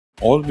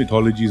All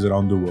mythologies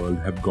around the world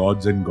have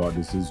gods and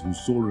goddesses whose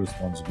sole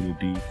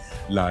responsibility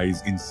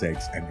lies in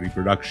sex and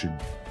reproduction.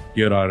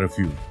 Here are a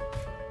few.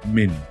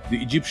 Min. The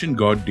Egyptian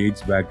god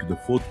dates back to the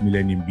 4th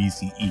millennium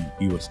BCE.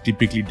 He was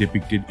typically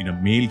depicted in a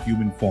male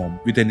human form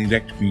with an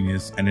erect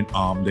penis and an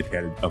arm that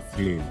held a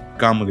flail.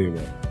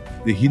 Kamadeva.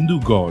 The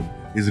Hindu god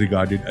is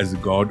regarded as the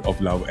god of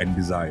love and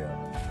desire.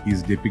 He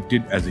is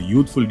depicted as a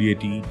youthful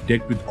deity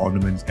decked with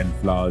ornaments and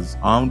flowers,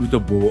 armed with a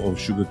bow of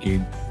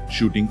sugarcane,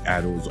 shooting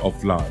arrows of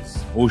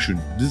flowers. Ocean.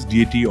 This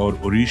deity or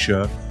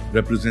Orisha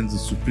represents the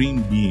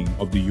supreme being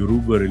of the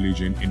Yoruba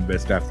religion in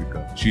West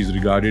Africa. She is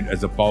regarded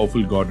as a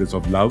powerful goddess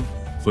of love,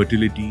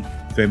 fertility,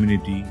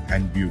 femininity,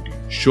 and beauty.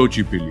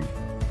 Xochipilli.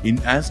 In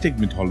Aztec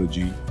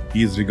mythology,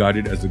 he is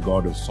regarded as a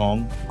god of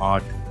song,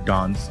 art,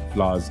 dance,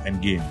 flowers,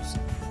 and games.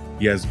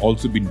 He has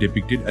also been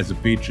depicted as a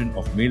patron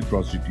of male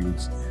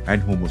prostitutes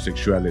and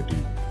homosexuality.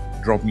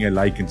 Drop me a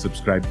like and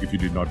subscribe if you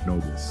did not know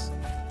this.